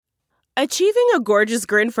Achieving a gorgeous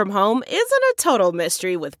grin from home isn't a total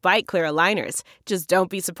mystery with Bite Clear aligners. Just don't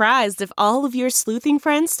be surprised if all of your sleuthing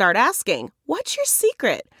friends start asking, "What's your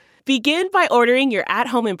secret?" Begin by ordering your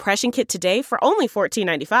at-home impression kit today for only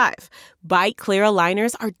 $14.95. Bite Clear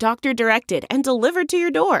aligners are doctor-directed and delivered to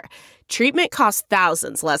your door. Treatment costs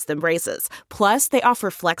thousands less than braces. Plus, they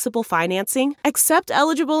offer flexible financing, accept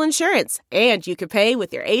eligible insurance, and you can pay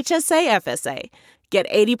with your HSA FSA. Get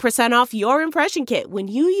 80% off your impression kit when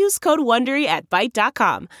you use code WONDERY at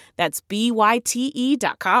Byte.com. That's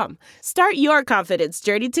BYTE.com. Start your confidence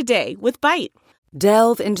journey today with Byte.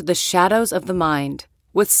 Delve into the shadows of the mind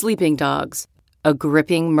with Sleeping Dogs, a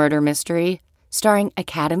gripping murder mystery starring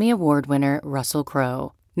Academy Award winner Russell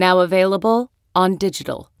Crowe. Now available on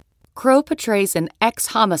digital. Crowe portrays an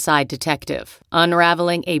ex-homicide detective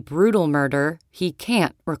unraveling a brutal murder he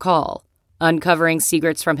can't recall. Uncovering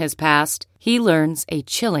secrets from his past, he learns a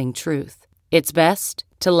chilling truth. It's best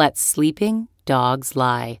to let sleeping dogs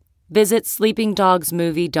lie. Visit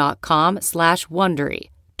sleepingdogsmovie.com/Wondery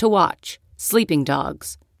to watch Sleeping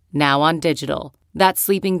Dogs, now on digital. That's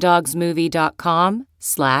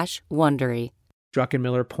sleepingdogsmovie.com/Wondery.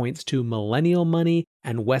 Druckenmiller points to millennial money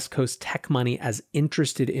and West Coast tech money as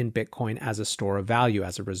interested in Bitcoin as a store of value,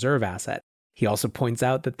 as a reserve asset. He also points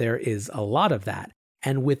out that there is a lot of that.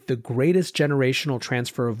 And with the greatest generational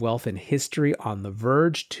transfer of wealth in history on the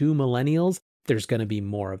verge to millennials, there's going to be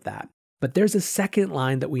more of that. But there's a second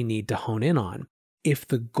line that we need to hone in on. If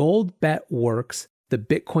the gold bet works, the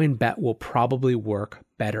Bitcoin bet will probably work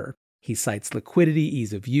better. He cites liquidity,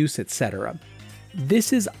 ease of use, etc.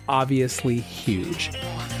 This is obviously huge.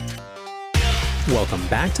 Welcome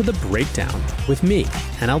back to The Breakdown with me,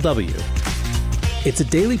 NLW. It's a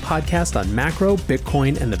daily podcast on macro,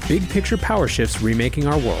 Bitcoin, and the big picture power shifts remaking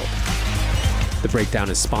our world. The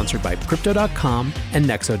Breakdown is sponsored by Crypto.com and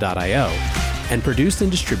Nexo.io, and produced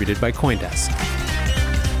and distributed by CoinDesk.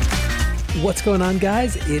 What's going on,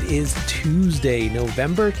 guys? It is Tuesday,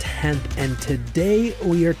 November 10th, and today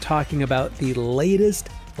we are talking about the latest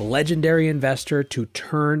legendary investor to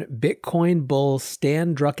turn Bitcoin bull,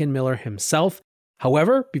 Stan Druckenmiller himself.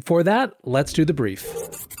 However, before that, let's do the brief.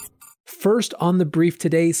 First on the brief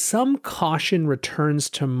today, some caution returns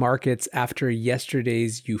to markets after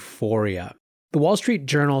yesterday's euphoria. The Wall Street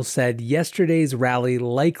Journal said yesterday's rally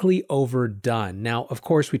likely overdone. Now, of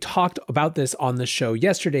course, we talked about this on the show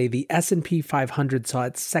yesterday. The S&P 500 saw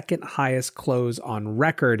its second highest close on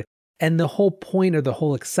record, and the whole point or the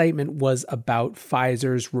whole excitement was about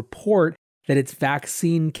Pfizer's report that its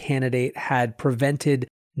vaccine candidate had prevented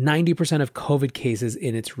 90% of COVID cases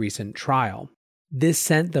in its recent trial. This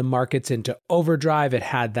sent the markets into overdrive. It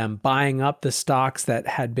had them buying up the stocks that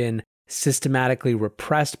had been systematically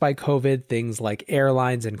repressed by COVID, things like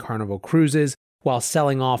airlines and Carnival Cruises, while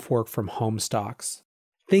selling off work from home stocks.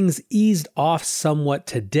 Things eased off somewhat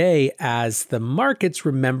today as the markets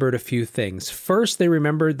remembered a few things. First, they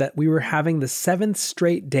remembered that we were having the 7th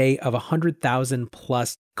straight day of 100,000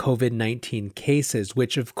 plus COVID-19 cases,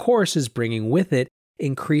 which of course is bringing with it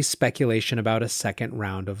increased speculation about a second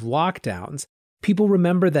round of lockdowns. People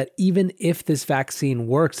remember that even if this vaccine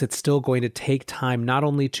works, it's still going to take time not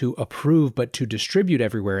only to approve, but to distribute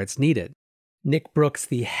everywhere it's needed. Nick Brooks,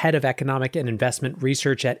 the head of economic and investment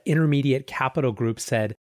research at Intermediate Capital Group,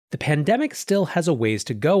 said, "The pandemic still has a ways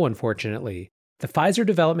to go, unfortunately. The Pfizer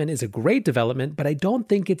development is a great development, but I don't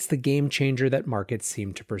think it's the game changer that markets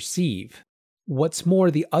seem to perceive." What's more,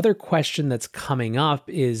 the other question that's coming up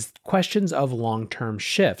is questions of long-term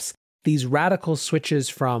shifts. These radical switches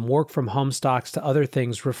from work from home stocks to other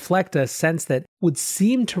things reflect a sense that would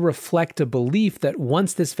seem to reflect a belief that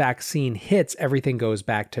once this vaccine hits, everything goes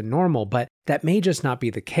back to normal, but that may just not be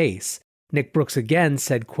the case. Nick Brooks again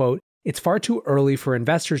said, quote, "It's far too early for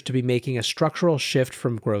investors to be making a structural shift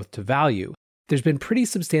from growth to value. There's been pretty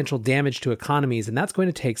substantial damage to economies, and that's going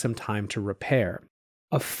to take some time to repair."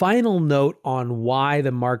 A final note on why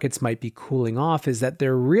the markets might be cooling off is that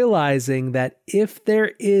they're realizing that if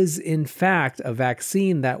there is, in fact, a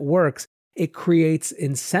vaccine that works, it creates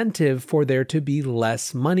incentive for there to be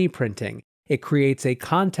less money printing. It creates a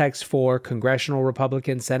context for congressional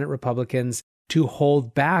Republicans, Senate Republicans to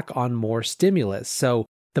hold back on more stimulus. So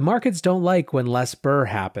the markets don't like when less burr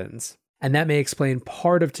happens. And that may explain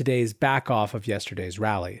part of today's back off of yesterday's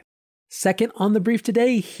rally. Second on the brief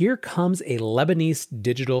today, here comes a Lebanese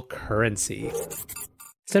digital currency.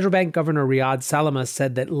 Central Bank Governor Riyad Salamah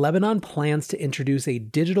said that Lebanon plans to introduce a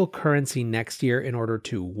digital currency next year in order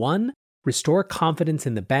to 1. Restore confidence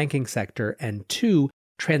in the banking sector, and 2.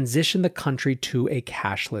 Transition the country to a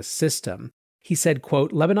cashless system. He said,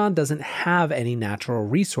 quote, "Lebanon doesn't have any natural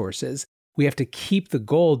resources. We have to keep the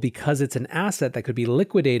gold because it's an asset that could be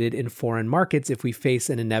liquidated in foreign markets if we face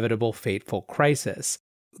an inevitable fateful crisis.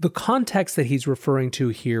 The context that he's referring to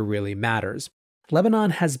here really matters.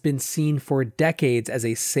 Lebanon has been seen for decades as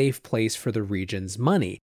a safe place for the region's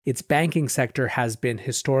money. Its banking sector has been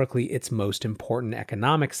historically its most important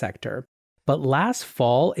economic sector. But last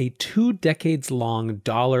fall, a 2 decades-long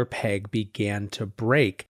dollar peg began to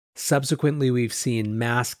break. Subsequently, we've seen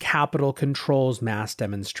mass capital controls, mass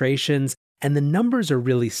demonstrations, and the numbers are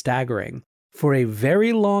really staggering. For a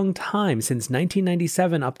very long time, since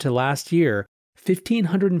 1997 up to last year,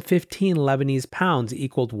 1,515 Lebanese pounds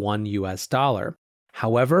equaled $1.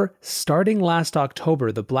 However, starting last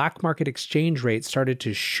October, the black market exchange rate started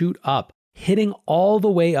to shoot up, hitting all the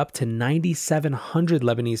way up to 9,700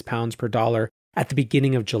 Lebanese pounds per dollar at the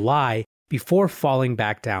beginning of July, before falling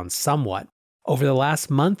back down somewhat. Over the last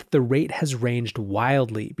month, the rate has ranged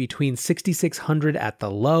wildly between 6,600 at the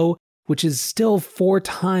low, which is still 4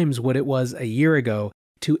 times what it was a year ago,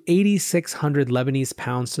 to 8,600 Lebanese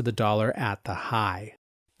pounds to the dollar at the high.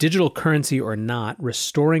 Digital currency or not,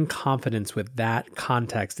 restoring confidence with that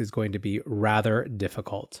context is going to be rather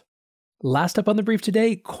difficult. Last up on the brief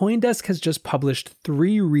today, CoinDesk has just published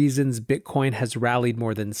 3 reasons Bitcoin has rallied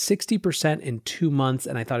more than 60% in 2 months,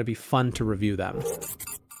 and I thought it'd be fun to review them.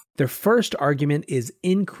 Their first argument is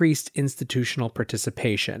increased institutional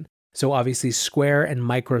participation. So obviously Square and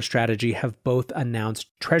MicroStrategy have both announced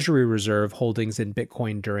treasury reserve holdings in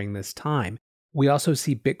Bitcoin during this time. We also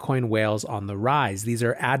see Bitcoin whales on the rise. These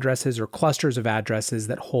are addresses or clusters of addresses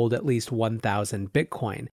that hold at least 1,000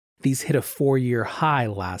 Bitcoin. These hit a 4-year high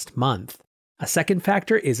last month. A second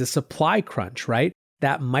factor is a supply crunch, right?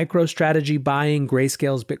 That MicroStrategy buying,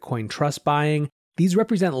 Grayscale's Bitcoin Trust buying, these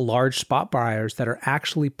represent large spot buyers that are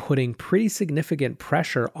actually putting pretty significant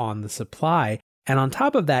pressure on the supply. And on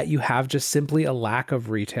top of that, you have just simply a lack of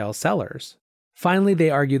retail sellers. Finally, they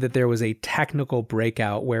argue that there was a technical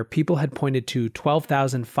breakout where people had pointed to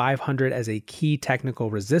 12,500 as a key technical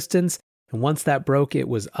resistance, and once that broke, it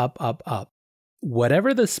was up, up, up.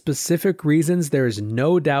 Whatever the specific reasons, there is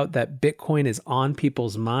no doubt that Bitcoin is on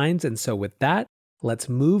people's minds, and so with that, let's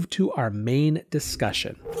move to our main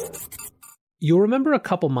discussion. You'll remember a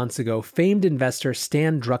couple months ago, famed investor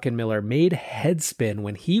Stan Druckenmiller made headspin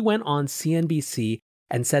when he went on CNBC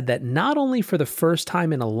and said that not only for the first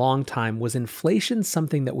time in a long time was inflation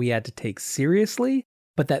something that we had to take seriously,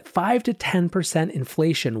 but that 5 to 10%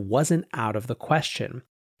 inflation wasn't out of the question.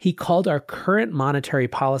 He called our current monetary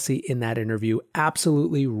policy in that interview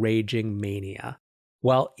absolutely raging mania.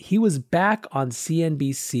 Well, he was back on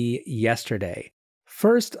CNBC yesterday.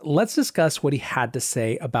 First, let's discuss what he had to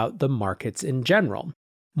say about the markets in general.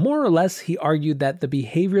 More or less, he argued that the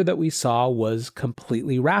behavior that we saw was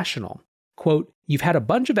completely rational. Quote, "You've had a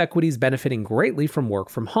bunch of equities benefiting greatly from work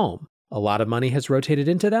from home. A lot of money has rotated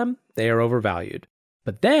into them. They are overvalued.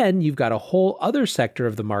 But then you've got a whole other sector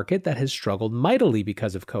of the market that has struggled mightily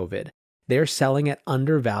because of COVID. They're selling at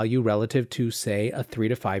undervalue relative to, say, a 3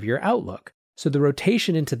 to 5 year outlook. So the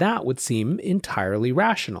rotation into that would seem entirely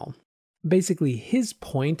rational." Basically, his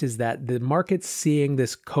point is that the markets seeing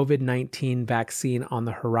this COVID-19 vaccine on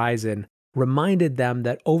the horizon reminded them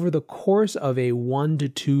that over the course of a 1 to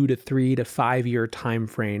 2 to 3 to 5 year time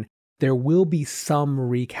frame, there will be some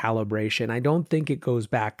recalibration. I don't think it goes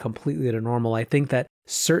back completely to normal. I think that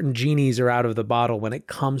certain genies are out of the bottle when it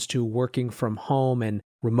comes to working from home and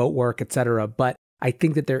remote work, etc. But I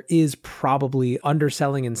think that there is probably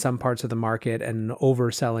underselling in some parts of the market and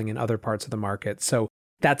overselling in other parts of the market. So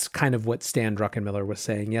that's kind of what Stan Druckenmiller was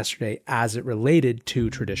saying yesterday as it related to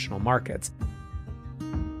traditional markets.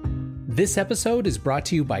 This episode is brought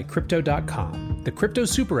to you by Crypto.com, the crypto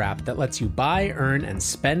super app that lets you buy, earn, and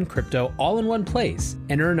spend crypto all in one place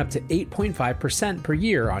and earn up to 8.5% per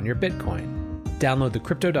year on your Bitcoin. Download the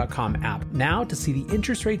Crypto.com app now to see the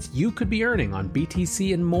interest rates you could be earning on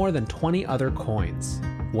BTC and more than 20 other coins.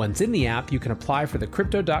 Once in the app, you can apply for the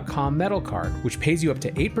Crypto.com Metal Card, which pays you up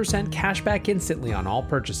to 8% cash back instantly on all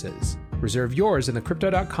purchases. Reserve yours in the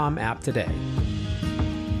Crypto.com app today.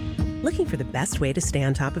 Looking for the best way to stay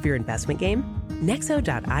on top of your investment game?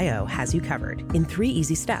 Nexo.io has you covered in 3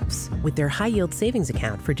 easy steps with their high-yield savings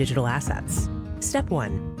account for digital assets. Step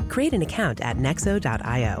 1. Create an account at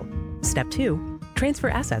Nexo.io. Step 2. Transfer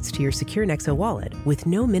assets to your secure Nexo wallet with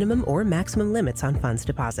no minimum or maximum limits on funds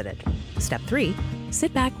deposited. Step 3.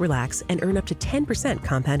 Sit back, relax, and earn up to 10%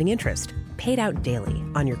 compounding interest, paid out daily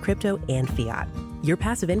on your crypto and fiat. Your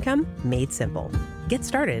passive income made simple. Get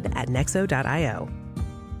started at Nexo.io.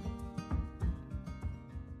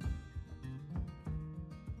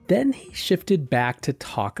 Then he shifted back to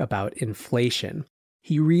talk about inflation.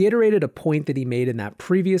 He reiterated a point that he made in that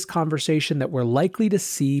previous conversation that we're likely to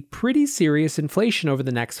see pretty serious inflation over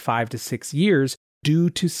the next 5 to 6 years due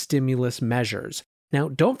to stimulus measures. Now,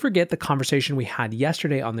 don't forget the conversation we had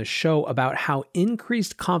yesterday on the show about how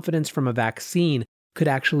increased confidence from a vaccine could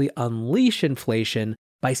actually unleash inflation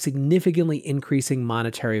by significantly increasing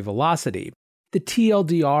monetary velocity. The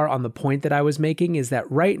TLDR on the point that I was making is that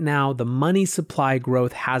right now, the money supply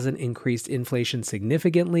growth hasn't increased inflation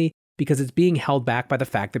significantly because it's being held back by the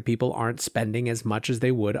fact that people aren't spending as much as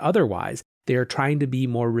they would otherwise. They are trying to be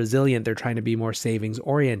more resilient. They're trying to be more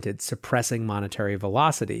savings-oriented, suppressing monetary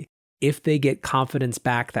velocity. If they get confidence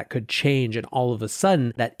back, that could change, and all of a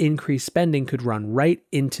sudden, that increased spending could run right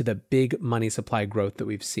into the big money supply growth that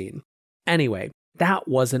we've seen. Anyway, that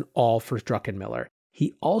wasn't all for Druckenmiller.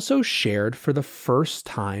 He also shared for the first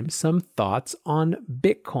time some thoughts on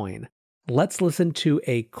Bitcoin. Let's listen to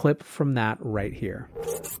a clip from that right here.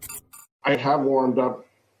 I have warmed up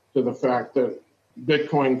to the fact that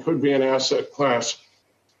Bitcoin could be an asset class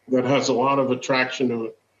that has a lot of attraction to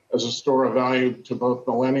it as a store of value to both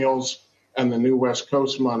millennials and the new West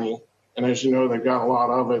Coast money. And as you know, they've got a lot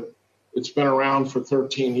of it. It's been around for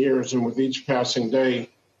 13 years, and with each passing day,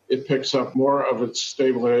 it picks up more of its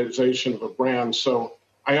stabilization of a brand. So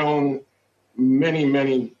I own many,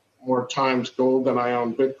 many more times gold than I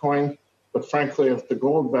own Bitcoin. But frankly, if the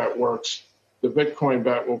gold bet works, the Bitcoin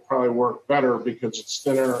bet will probably work better because it's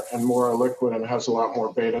thinner and more liquid and has a lot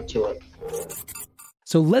more beta to it.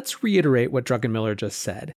 So let's reiterate what Druckenmiller just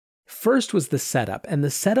said. First was the setup, and the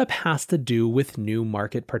setup has to do with new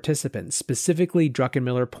market participants. Specifically,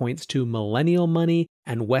 Druckenmiller points to millennial money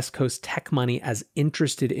and West Coast tech money as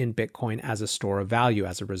interested in Bitcoin as a store of value,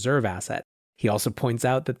 as a reserve asset. He also points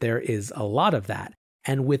out that there is a lot of that.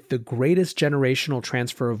 And with the greatest generational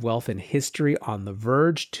transfer of wealth in history on the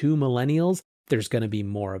verge to millennials, there's going to be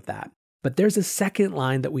more of that. But there's a second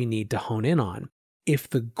line that we need to hone in on. If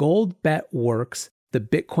the gold bet works, the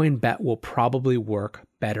Bitcoin bet will probably work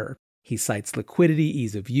better. He cites liquidity,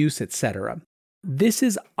 ease of use, etc. This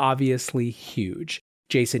is obviously huge.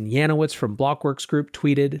 Jason Yanowitz from Blockworks Group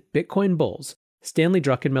tweeted, Bitcoin bulls, Stanley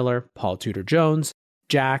Druckenmiller, Paul Tudor Jones,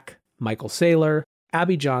 Jack, Michael Saylor,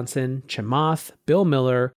 Abby Johnson, Chamath, Bill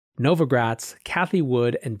Miller, Novogratz, Kathy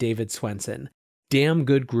Wood, and David Swenson. Damn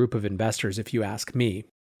good group of investors if you ask me.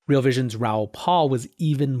 Real Vision's Raoul Pal was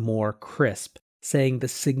even more crisp, saying the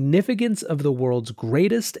significance of the world's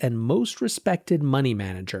greatest and most respected money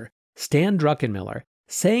manager, Stan Druckenmiller,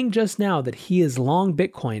 saying just now that he is long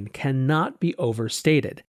Bitcoin cannot be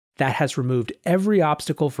overstated. That has removed every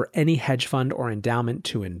obstacle for any hedge fund or endowment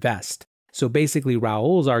to invest. So basically,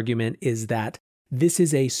 Raoul's argument is that this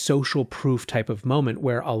is a social proof type of moment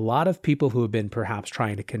where a lot of people who have been perhaps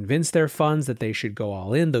trying to convince their funds that they should go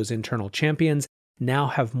all in, those internal champions, now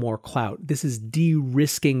have more clout. This is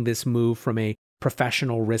de-risking this move from a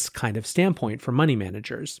professional risk kind of standpoint for money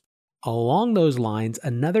managers. Along those lines,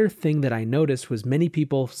 another thing that I noticed was many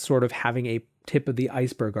people sort of having a tip of the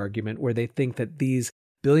iceberg argument where they think that these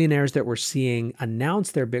billionaires that we're seeing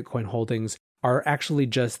announce their Bitcoin holdings are actually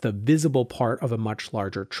just the visible part of a much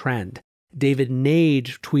larger trend. David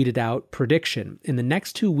Nage tweeted out, prediction, in the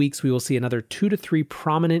next 2 weeks, we will see another 2 to 3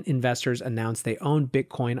 prominent investors announce they own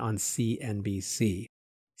Bitcoin on CNBC.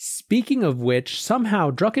 Speaking of which,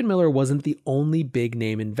 somehow Druckenmiller wasn't the only big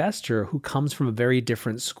name investor who comes from a very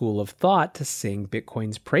different school of thought to sing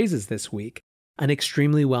Bitcoin's praises this week. An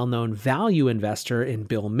extremely well-known value investor in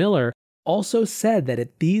Bill Miller also said that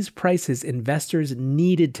at these prices, investors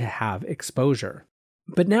needed to have exposure.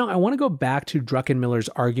 But now I want to go back to Druckenmiller's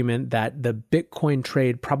argument that the Bitcoin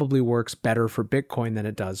trade probably works better for Bitcoin than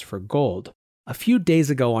it does for gold. A few days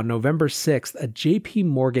ago on November 6th, a JP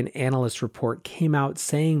Morgan analyst report came out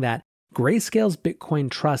saying that Grayscale's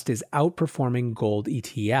Bitcoin Trust is outperforming gold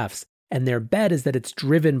ETFs, and their bet is that it's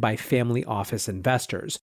driven by family office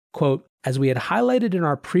investors. Quote, as we had highlighted in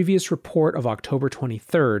our previous report of October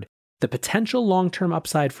 23rd, the potential long-term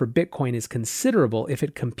upside for Bitcoin is considerable if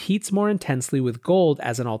it competes more intensely with gold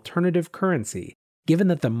as an alternative currency, given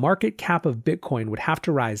that the market cap of Bitcoin would have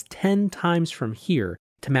to rise 10 times from here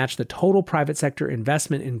to match the total private sector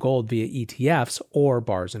investment in gold via ETFs or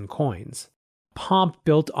bars and coins. Pomp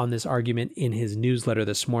built on this argument in his newsletter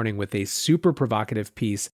this morning with a super provocative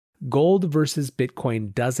piece, Gold versus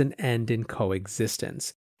Bitcoin doesn't end in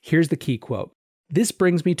coexistence. Here's the key quote. This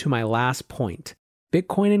brings me to my last point.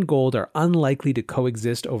 Bitcoin and gold are unlikely to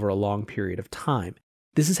coexist over a long period of time.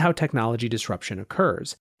 This is how technology disruption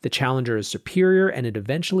occurs. The challenger is superior and it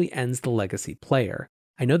eventually ends the legacy player.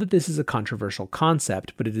 I know that this is a controversial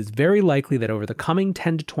concept, but it is very likely that over the coming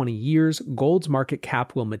 10 to 20 years, gold's market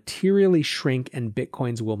cap will materially shrink and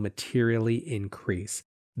Bitcoin's will materially increase.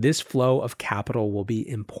 This flow of capital will be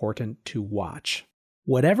important to watch.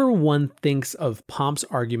 Whatever one thinks of Pomp's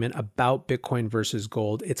argument about Bitcoin versus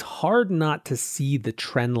gold, it's hard not to see the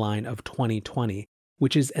trend line of 2020,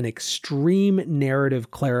 which is an extreme narrative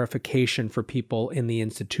clarification for people in the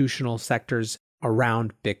institutional sectors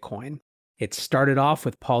around Bitcoin. It started off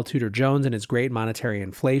with Paul Tudor Jones and his great monetary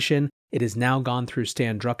inflation. It has now gone through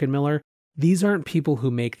Stan Druckenmiller. These aren't people who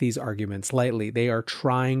make these arguments lightly. They are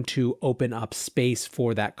trying to open up space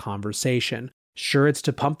for that conversation. Sure, it's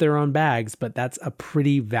to pump their own bags, but that's a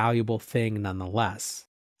pretty valuable thing nonetheless.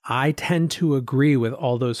 I tend to agree with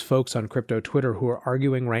all those folks on crypto Twitter who are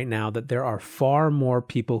arguing right now that there are far more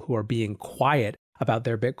people who are being quiet about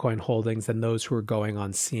their Bitcoin holdings than those who are going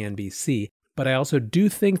on CNBC. But I also do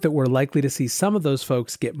think that we're likely to see some of those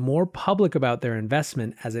folks get more public about their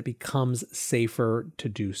investment as it becomes safer to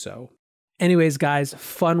do so. Anyways, guys,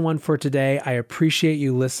 fun one for today. I appreciate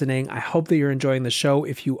you listening. I hope that you're enjoying the show.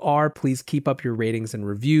 If you are, please keep up your ratings and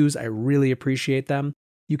reviews. I really appreciate them.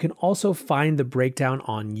 You can also find the breakdown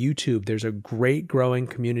on YouTube. There's a great growing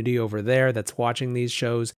community over there that's watching these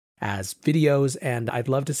shows as videos, and I'd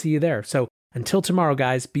love to see you there. So until tomorrow,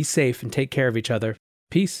 guys, be safe and take care of each other.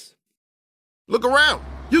 Peace. Look around.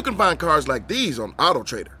 You can find cars like these on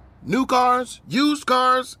AutoTrader. New cars, used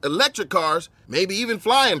cars, electric cars, maybe even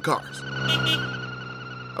flying cars.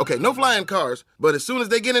 Okay, no flying cars, but as soon as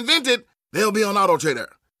they get invented, they'll be on AutoTrader.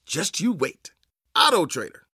 Just you wait. AutoTrader.